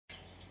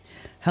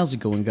How's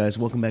it going, guys?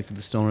 Welcome back to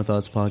the Stoner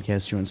Thoughts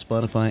Podcast here on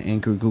Spotify,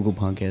 Anchor, Google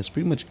Podcasts,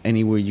 pretty much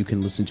anywhere you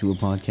can listen to a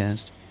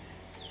podcast.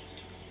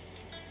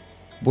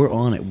 We're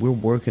on it. We're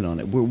working on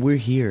it. We're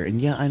here.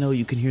 And yeah, I know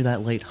you can hear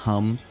that light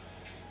hum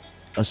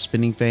of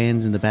spinning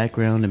fans in the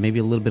background and maybe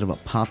a little bit of a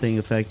popping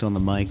effect on the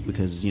mic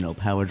because,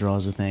 power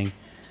draws a thing.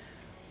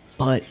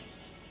 But,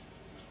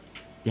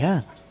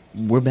 yeah,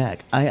 we're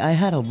back. I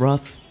had a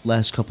rough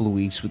last couple of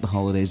weeks with the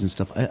holidays and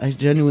stuff. I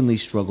genuinely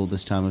struggle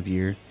this time of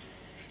year.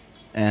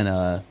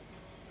 And,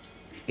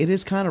 it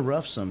is kind of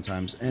rough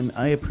sometimes, and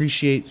I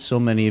appreciate so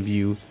many of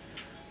you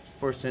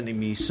for sending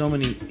me so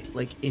many,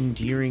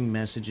 endearing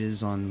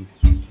messages on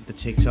the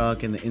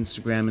TikTok and the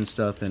Instagram and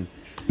stuff, and,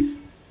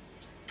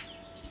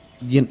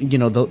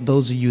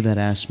 those of you that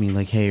ask me,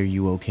 hey, are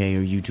you okay?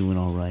 Are you doing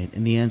all right?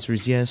 And the answer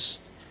is yes,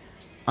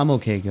 I'm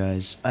okay,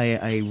 guys.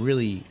 I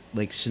really,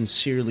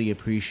 sincerely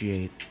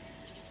appreciate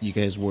you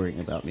guys worrying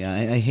about me.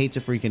 I hate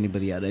to freak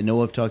anybody out. I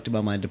know I've talked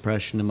about my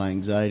depression and my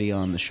anxiety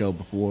on the show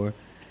before,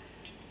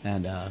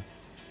 and,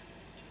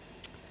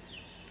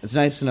 it's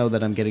nice to know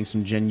that I'm getting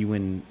some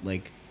genuine,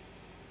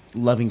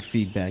 loving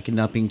feedback and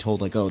not being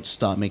told, oh,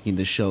 stop making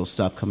this show,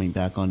 stop coming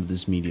back onto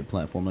this media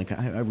platform.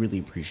 I really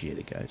appreciate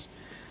it, guys.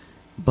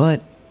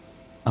 But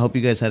I hope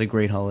you guys had a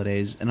great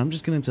holidays, and I'm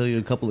just going to tell you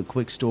a couple of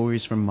quick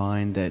stories from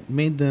mine that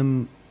made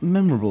them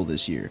memorable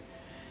this year.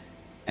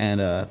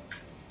 And,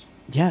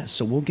 yeah,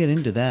 so we'll get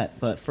into that.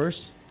 But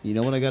first, you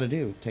know what I got to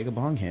do? Take a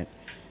bong hit.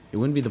 It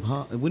wouldn't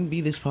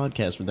be this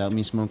podcast without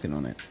me smoking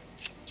on it.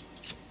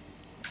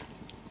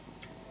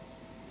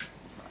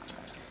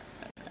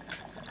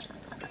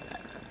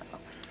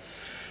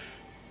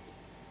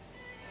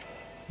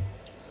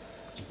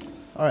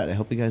 Alright, I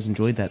hope you guys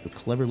enjoyed that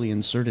cleverly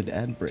inserted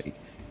ad break.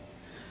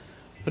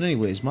 But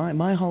anyways,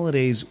 my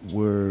holidays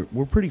were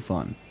pretty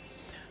fun.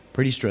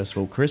 Pretty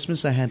stressful.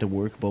 Christmas, I had to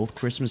work both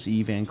Christmas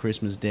Eve and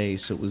Christmas Day,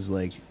 so it was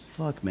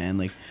fuck,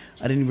 man.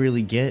 I didn't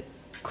really get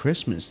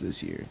Christmas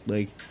this year.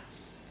 I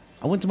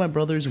went to my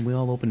brother's and we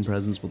all opened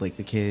presents with,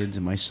 the kids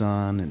and my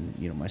son,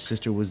 and, my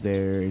sister was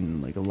there,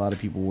 and, a lot of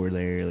people were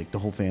there. The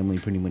whole family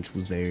pretty much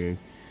was there.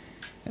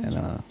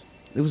 And,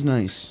 it was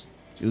nice.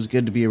 It was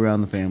good to be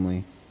around the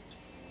family.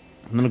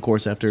 And then, of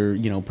course, after,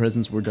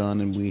 presents were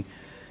done and we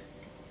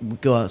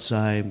go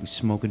outside, we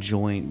smoke a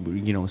joint,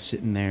 we're,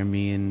 sitting there,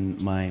 me and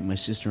my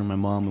sister and my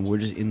mom, and we're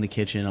just in the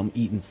kitchen. I'm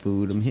eating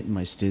food. I'm hitting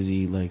my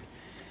stizzy.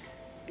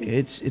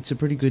 It's a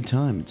pretty good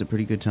time. It's a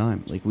pretty good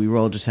time. We were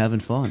all just having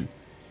fun.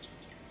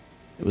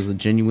 It was a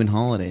genuine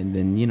holiday. And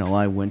then,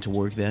 I went to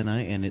work that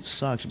night, and it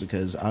sucked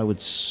because I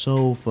was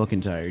so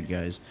fucking tired,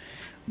 guys.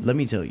 Let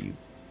me tell you,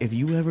 if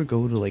you ever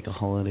go to, a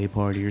holiday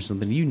party or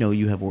something,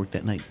 you have work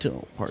that night,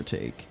 don't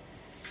partake.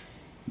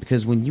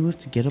 Because when you have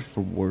to get up for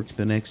work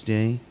the next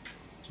day,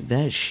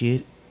 that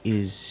shit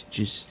is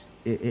just...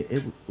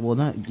 Well,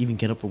 not even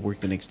get up for work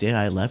the next day.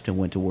 I left and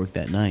went to work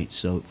that night.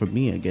 So for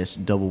me, I guess,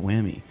 double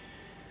whammy.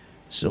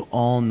 So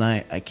all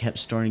night, I kept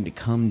starting to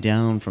come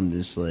down from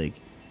this,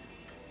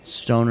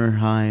 stoner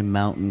high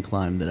mountain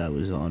climb that I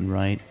was on,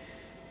 right?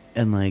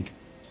 And,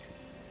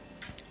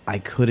 I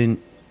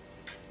couldn't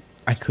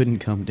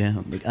come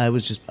down. I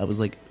was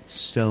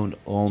stoned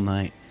all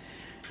night.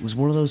 It was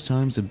one of those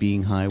times of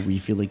being high where you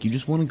feel like you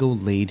just want to go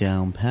lay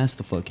down, pass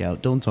the fuck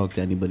out, don't talk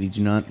to anybody,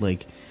 do not,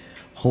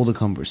 hold a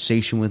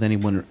conversation with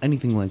anyone or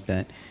anything like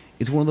that.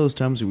 It's one of those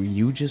times where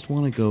you just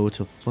want to go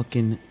to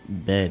fucking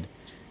bed.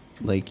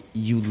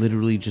 You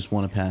literally just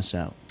want to pass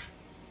out.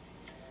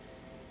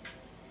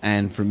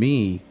 And for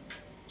me,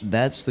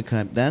 that's the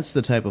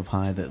type of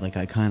high that,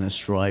 I kind of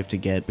strive to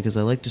get, because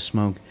I like to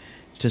smoke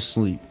to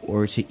sleep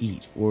or to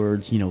eat or,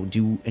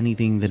 do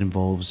anything that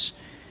involves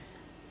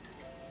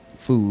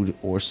food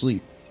or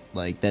sleep.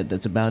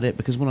 That's about it.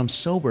 Because when I'm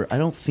sober, I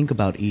don't think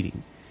about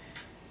eating.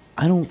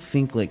 I don't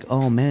think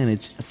oh man,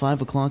 it's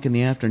 5 o'clock in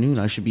the afternoon,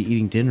 I should be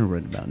eating dinner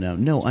right about now.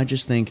 No, I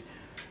just think,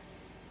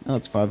 oh,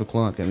 it's 5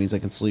 o'clock, that means I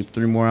can sleep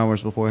 3 more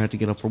hours before I have to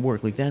get up for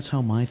work. That's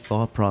how my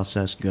thought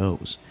process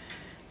goes.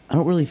 I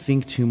don't really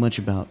think too much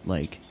about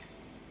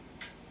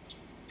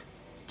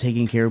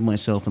taking care of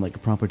myself and a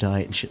proper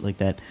diet and shit like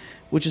that,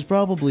 which is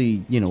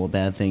probably, a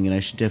bad thing, and I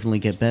should definitely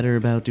get better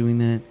about doing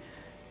that.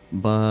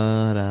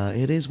 But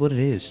it is what it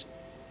is.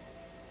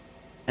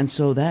 And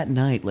so that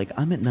night,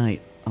 I'm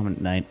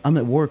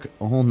at work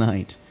all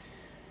night,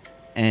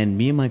 and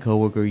me and my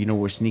coworker,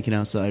 we're sneaking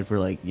outside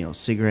for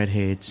cigarette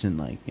hits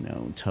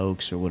and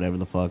tokes or whatever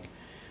the fuck.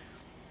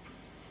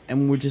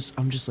 And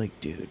I'm just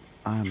dude,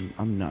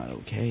 I'm not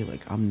okay.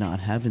 I'm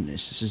not having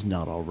this. This is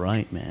not all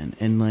right, man.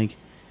 And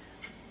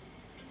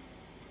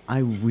I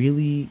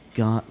really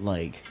got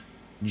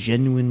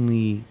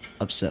genuinely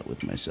upset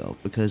with myself,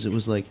 because it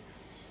was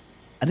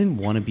I didn't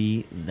want to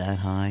be that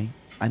high.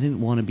 I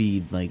didn't want to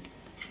be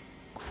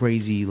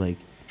crazy,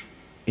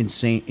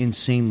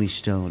 insanely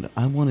stoned.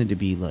 I wanted to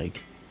be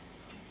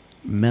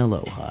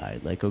mellow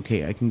high.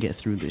 Okay, I can get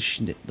through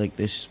this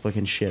this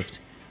fucking shift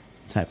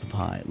type of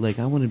high.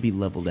 I want to be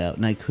leveled out,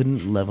 and I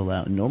couldn't level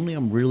out. Normally,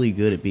 I'm really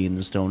good at being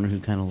the stoner who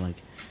kind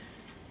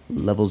of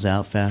levels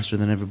out faster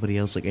than everybody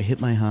else. Like, I hit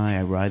my high,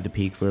 I ride the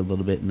peak for a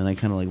little bit, and then I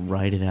kind of like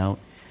ride it out.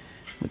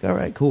 Like, all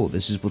right, cool.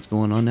 This is what's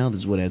going on now.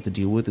 This is what I have to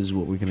deal with. This is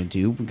what we're going to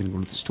do. We're going to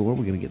go to the store.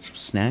 We're going to get some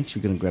snacks.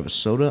 You're going to grab a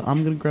soda.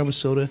 I'm going to grab a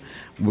soda.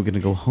 We're going to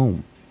go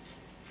home.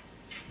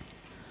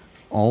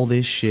 All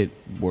this shit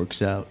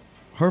works out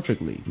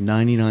perfectly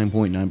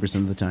 99.9%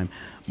 of the time.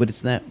 But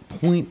it's that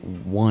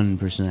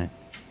 0.1%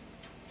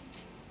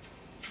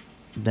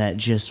 that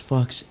just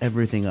fucks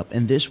everything up.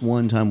 And this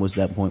one time was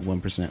that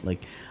 0.1%.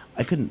 Like,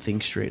 I couldn't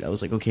think straight. I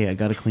was like, okay, I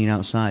got to clean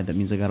outside. That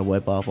means I got to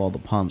wipe off all the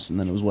pumps. And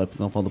then it was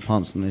wiping off all the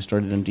pumps. And then I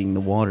started emptying the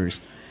waters.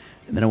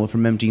 And then I went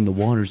from emptying the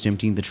waters to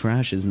emptying the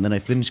trashes. And then I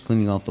finished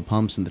cleaning off the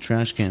pumps and the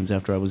trash cans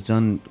after I was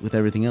done with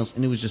everything else.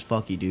 And it was just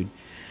fucky, dude.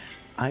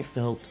 I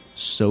felt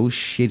so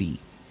shitty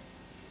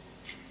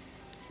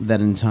that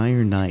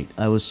entire night.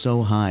 I was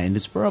so high. And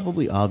it's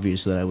probably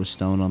obvious that I was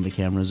stoned on the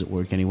cameras at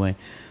work anyway.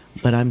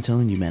 But I'm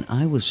telling you, man,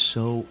 I was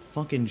so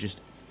fucking just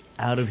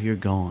out of here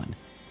gone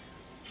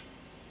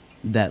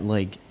that,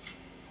 like,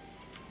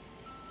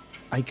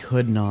 I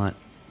could not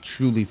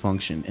truly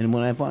function. And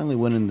when I finally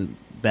went in the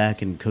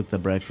back and cooked the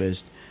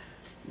breakfast,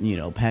 you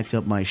know, packed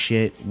up my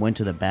shit, went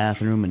to the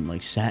bathroom and,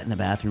 like, sat in the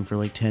bathroom for,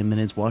 like, 10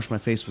 minutes, washed my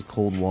face with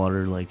cold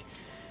water, like,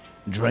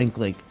 drank,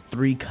 like,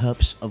 3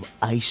 cups of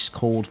ice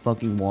cold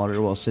fucking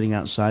water while sitting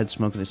outside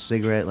smoking a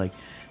cigarette, like,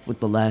 with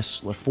the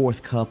last, like,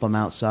 4th cup, I'm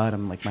outside,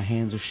 I'm like, my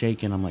hands are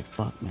shaking, I'm like,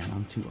 fuck, man,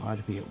 I'm too high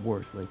to be at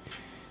work, like,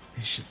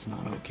 this shit's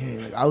not okay.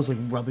 Like, I was, like,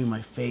 rubbing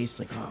my face,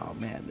 like, oh,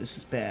 man, this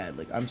is bad.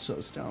 Like, I'm so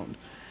stoned.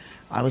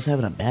 I was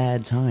having a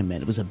bad time,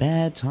 man. It was a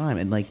bad time.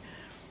 And, like,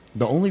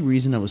 the only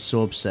reason I was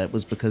so upset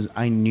was because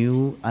I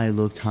knew I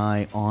looked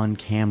high on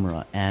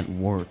camera at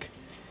work.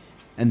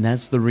 And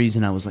that's the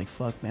reason I was like,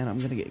 fuck, man, I'm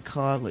going to get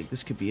caught. Like,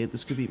 this could be it.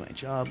 This could be my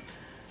job.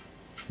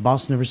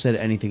 Boss never said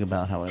anything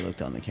about how I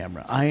looked on the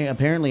camera.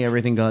 Apparently,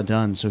 everything got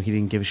done, so he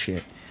didn't give a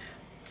shit.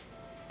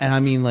 And I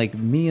mean, like,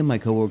 me and my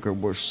coworker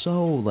were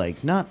so,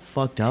 like, not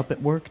fucked up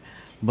at work,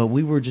 but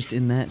we were just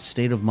in that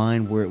state of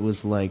mind where it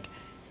was like,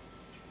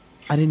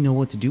 I didn't know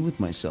what to do with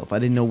myself. I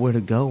didn't know where to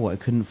go. I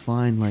couldn't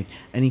find, like,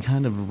 any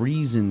kind of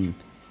reason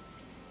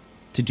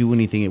to do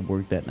anything at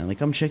work that night. Like,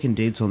 I'm checking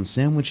dates on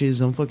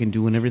sandwiches. I'm fucking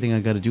doing everything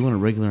I gotta do on a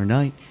regular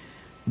night,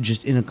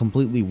 just in a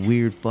completely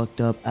weird, fucked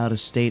up,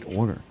 out-of-state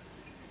order.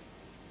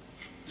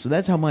 So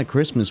that's how my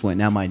Christmas went.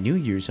 Now, my New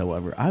Year's,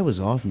 however, I was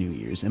off New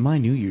Year's, and my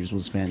New Year's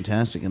was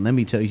fantastic. And let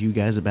me tell you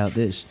guys about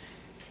this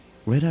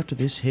right after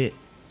this hit.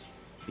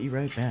 Be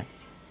right back.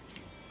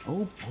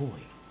 Oh, boy.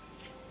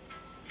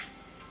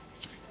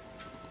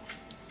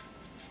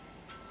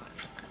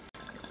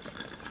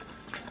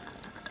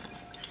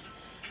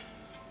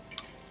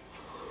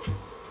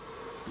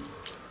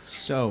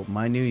 So,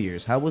 my New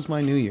Year's. How was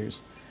my New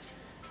Year's?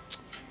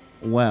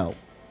 Well,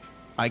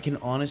 I can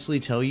honestly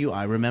tell you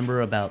I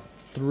remember about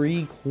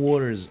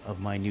 3/4 of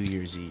my New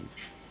Year's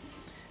Eve.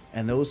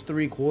 And those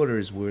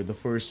 3/4 were the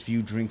first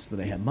few drinks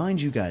that I had.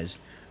 Mind you guys,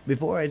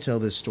 before I tell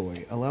this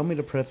story, allow me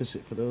to preface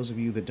it for those of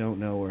you that don't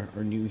know or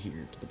are new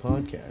here to the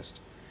podcast.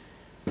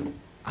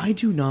 I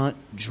do not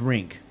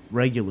drink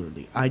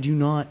regularly. I do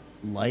not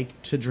like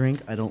to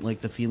drink. I don't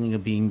like the feeling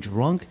of being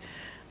drunk.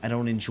 I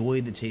don't enjoy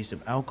the taste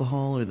of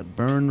alcohol or the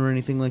burn or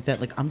anything like that.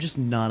 Like, I'm just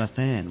not a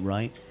fan,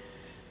 right?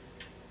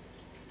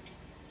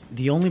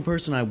 The only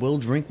person I will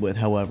drink with,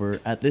 however,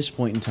 at this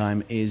point in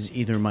time is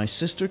either my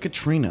sister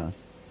Katrina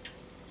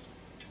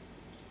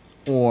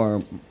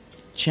or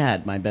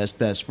Chad, my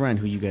best friend,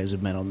 who you guys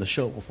have met on the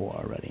show before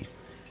already.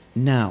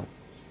 Now,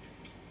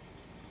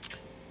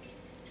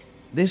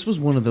 this was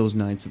one of those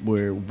nights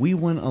where we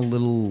went a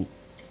little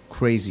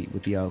crazy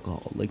with the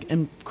alcohol. Like,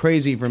 and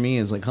crazy for me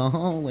is like,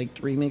 like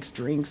 3 mixed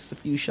drinks, a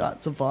few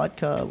shots of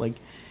vodka. Like,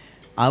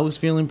 I was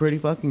feeling pretty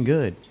fucking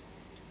good.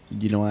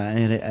 You know, I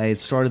had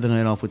started the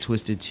night off with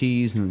twisted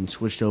teas and then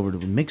switched over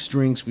to mixed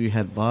drinks. We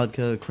had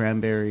vodka,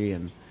 cranberry,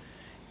 and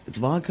it's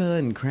vodka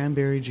and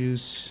cranberry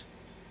juice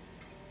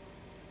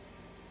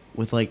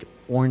with, like,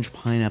 orange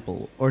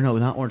pineapple. Or no,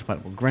 not orange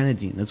pineapple,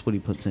 grenadine. That's what he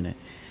puts in it.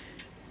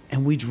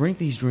 And we drink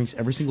these drinks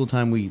every single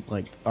time we,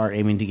 like, are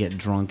aiming to get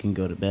drunk and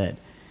go to bed.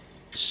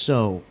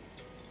 So,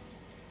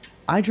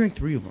 I drink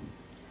 3 of them.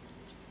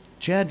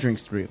 Chad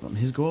drinks 3 of them.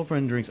 His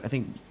girlfriend drinks, I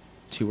think,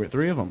 2 or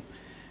 3 of them.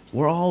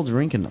 We're all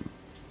drinking them.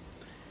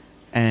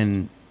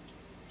 And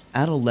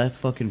out of left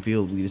fucking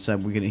field, he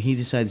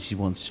decides he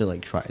wants to,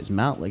 like, try his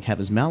have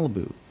his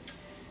Malibu.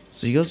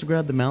 So he goes to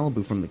grab the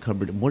Malibu from the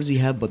cupboard, and what does he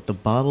have but the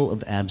bottle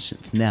of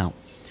absinthe? Now,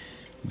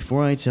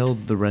 before I tell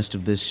the rest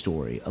of this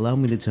story, allow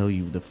me to tell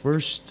you the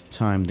first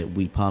time that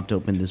we popped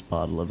open this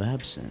bottle of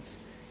absinthe.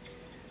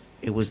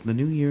 It was the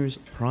New Year's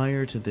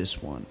prior to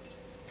this one,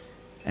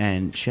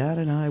 and Chad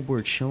and I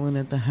were chilling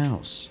at the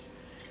house.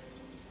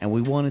 And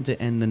we wanted to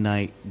end the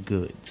night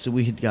good. So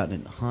we had gotten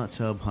in the hot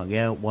tub, hung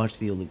out, watched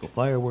the illegal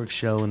fireworks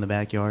show in the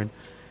backyard,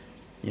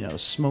 you know,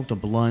 smoked a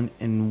blunt,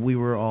 and we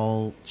were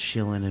all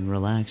chilling and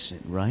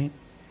relaxing, right?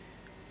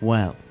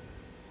 Well,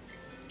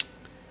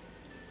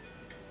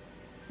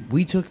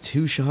 we took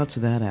 2 shots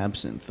of that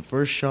absinthe. The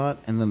first shot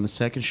and then the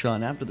second shot.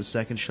 And after the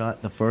second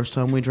shot, the first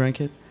time we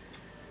drank it,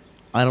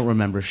 I don't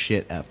remember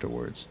shit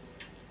afterwards.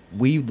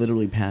 We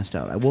literally passed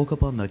out. I woke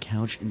up on the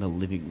couch in the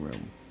living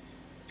room.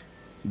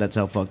 That's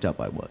how fucked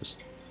up I was.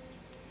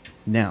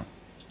 Now,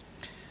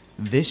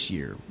 this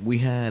year, we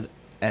had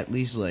at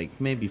least like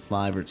maybe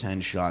 5 or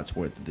 10 shots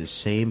worth of this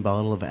same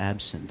bottle of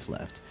absinthe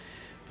left.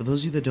 For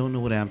those of you that don't know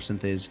what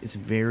absinthe is, it's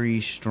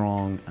very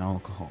strong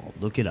alcohol.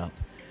 Look it up.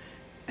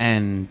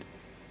 And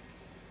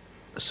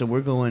so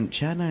we're going,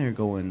 Chad and I are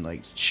going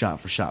like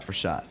shot for shot for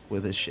shot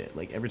with this shit.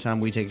 Like every time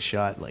we take a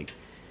shot, like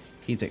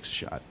he takes a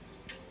shot.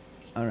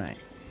 All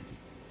right.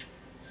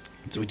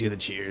 So we do the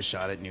cheers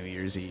shot at New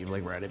Year's Eve,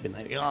 like right at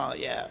midnight. Oh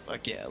yeah,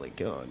 fuck yeah, like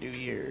New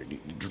Year,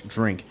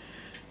 drink.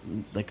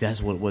 Like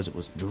that's what it was. It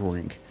was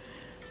drink.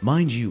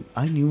 Mind you,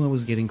 I knew I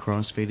was getting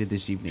crossfaded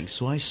this evening,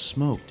 so I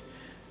smoked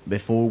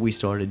before we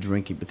started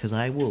drinking because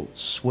I will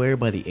swear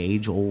by the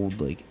age-old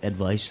like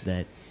advice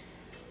that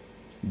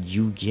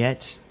you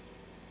get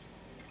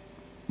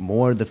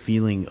more the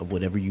feeling of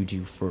whatever you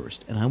do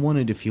first. And I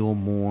wanted to feel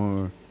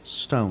more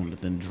stoned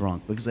than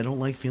drunk because I don't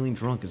like feeling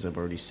drunk, as I've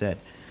already said.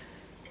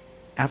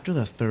 After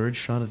the third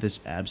shot of this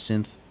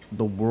absinthe,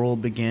 the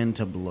world began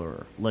to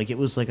blur. Like, it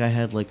was like I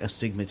had, like,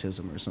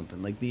 astigmatism or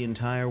something. Like, the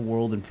entire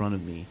world in front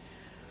of me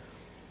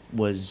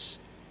was...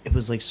 It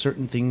was like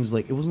certain things,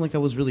 like, it wasn't like I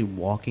was really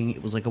walking.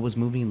 It was like I was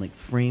moving, like,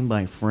 frame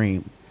by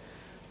frame.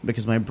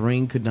 Because my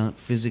brain could not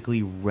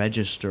physically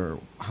register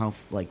how,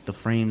 like, the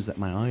frames that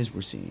my eyes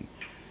were seeing.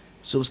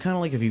 So it was kind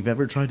of like if you've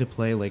ever tried to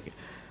play, like...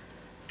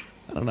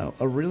 I don't know,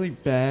 a really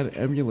bad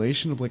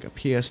emulation of like a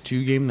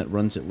PS2 game that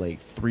runs at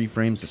like 3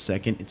 frames a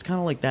second. It's kind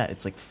of like that.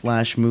 It's like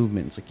flash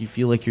movements. Like you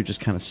feel like you're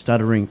just kind of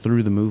stuttering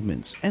through the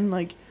movements. And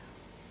like,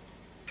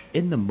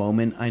 in the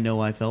moment, I know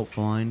I felt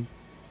fine.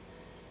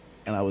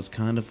 And I was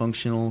kind of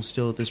functional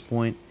still at this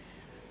point.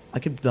 I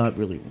could not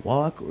really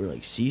walk or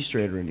like see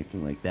straight or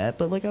anything like that.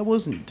 But like I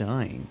wasn't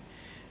dying.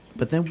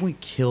 But then we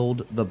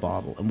killed the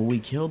bottle. And when we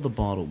killed the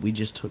bottle, we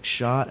just took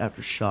shot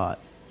after shot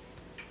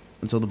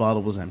until the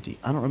bottle was empty.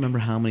 I don't remember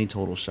how many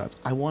total shots.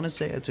 I want to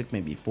say I took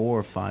maybe 4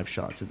 or 5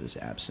 shots of this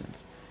absinthe.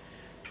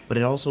 But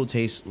it also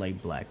tastes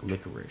like black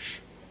licorice.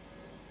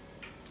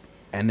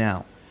 And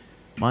now,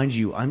 mind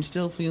you, I'm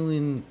still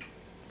feeling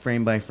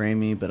frame by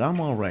framey, but I'm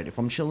alright. If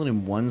I'm chilling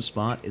in one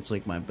spot, it's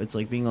like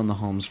being on the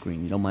home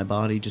screen. You know, my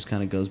body just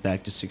kind of goes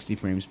back to 60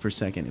 frames per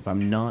second if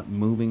I'm not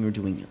moving or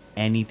doing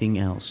anything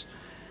else.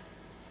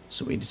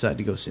 So we decided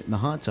to go sit in the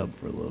hot tub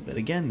for a little bit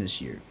again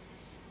this year.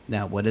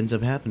 Now, what ends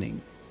up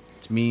happening?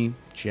 It's me,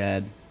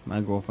 Chad,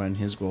 my girlfriend,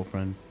 his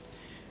girlfriend.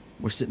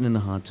 We're sitting in the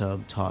hot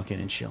tub, talking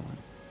and chilling.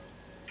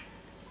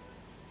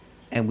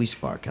 And we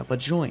spark up a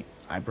joint.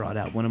 I brought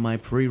out one of my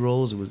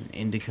pre-rolls. It was an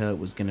indica. It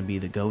was going to be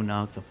the go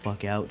knock the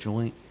fuck out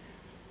joint.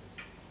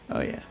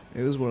 Oh, yeah.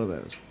 It was one of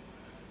those.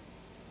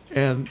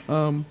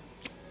 And,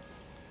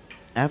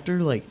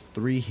 after, like,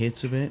 3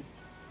 hits of it,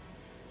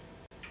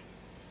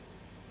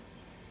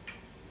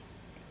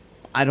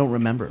 I don't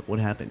remember what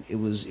happened. It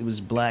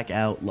was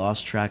blackout,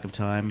 lost track of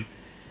time.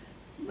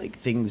 Like,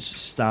 things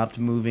stopped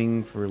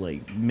moving for,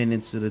 like,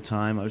 minutes at a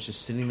time. I was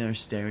just sitting there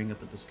staring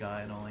up at the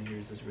sky, and all I hear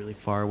is this really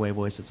faraway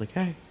voice that's like,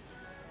 hey,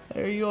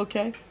 are you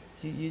okay?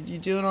 You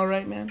doing all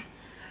right, man?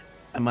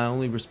 And my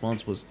only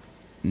response was,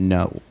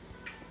 no.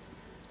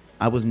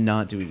 I was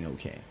not doing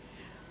okay.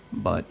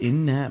 But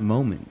in that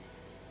moment,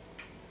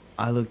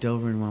 I looked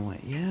over and I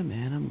went, yeah,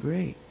 man, I'm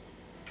great.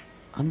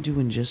 I'm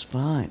doing just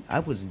fine. I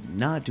was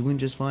not doing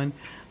just fine.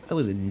 I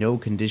was in no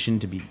condition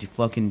to be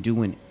fucking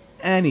doing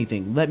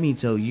anything, let me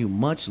tell you,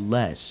 much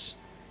less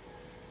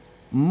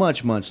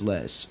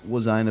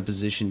was I in a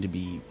position to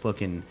be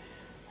fucking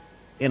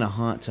in a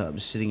hot tub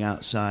sitting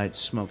outside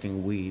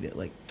smoking weed at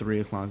like 3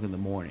 o'clock in the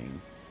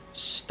morning,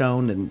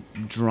 stoned and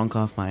drunk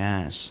off my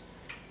ass.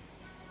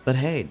 But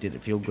hey, did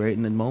it feel great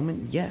in the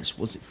moment? Yes.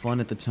 Was it fun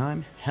at the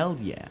time? Hell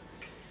yeah.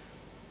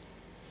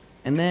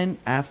 And then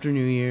after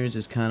New Year's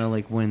is kind of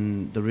like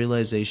when the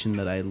realization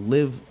that I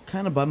live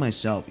kind of by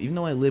myself, even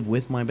though I live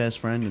with my best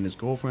friend and his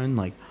girlfriend,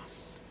 like,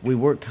 we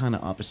work kind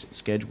of opposite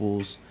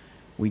schedules.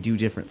 We do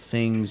different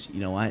things. You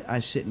know, I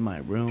sit in my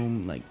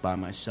room, like, by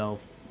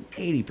myself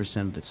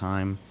 80% of the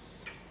time.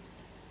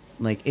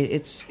 Like,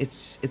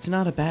 it's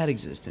not a bad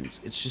existence.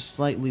 It's just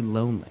slightly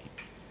lonely.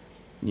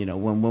 You know,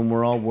 when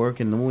we're all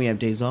working, and when we have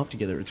days off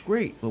together, it's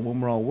great. But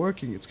when we're all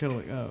working, it's kind of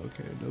like, oh,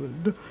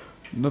 okay,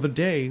 another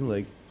day,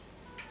 like,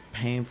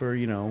 paying for,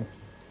 you know,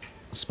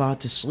 a spot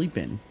to sleep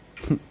in.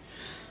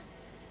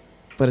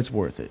 But it's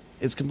worth it.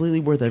 It's completely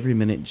worth every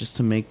minute just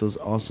to make those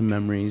awesome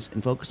memories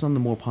and focus on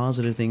the more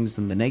positive things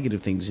than the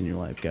negative things in your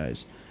life,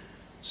 guys.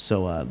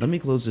 So let me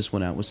close this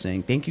one out with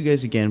saying thank you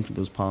guys again for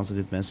those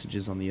positive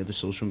messages on the other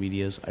social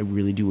medias. I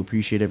really do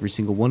appreciate every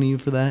single one of you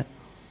for that.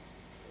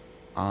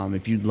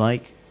 If you'd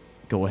like,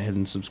 go ahead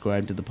and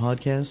subscribe to the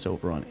podcast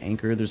over on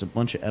Anchor. There's a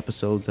bunch of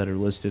episodes that are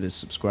listed as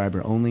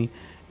subscriber only.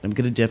 I'm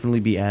going to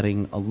definitely be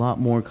adding a lot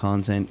more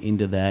content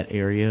into that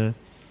area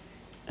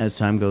as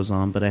time goes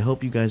on. But I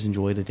hope you guys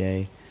enjoy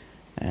today.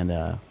 And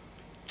I'll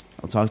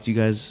talk to you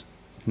guys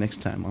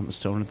next time on the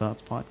Stoner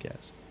Thoughts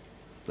podcast.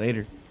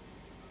 Later.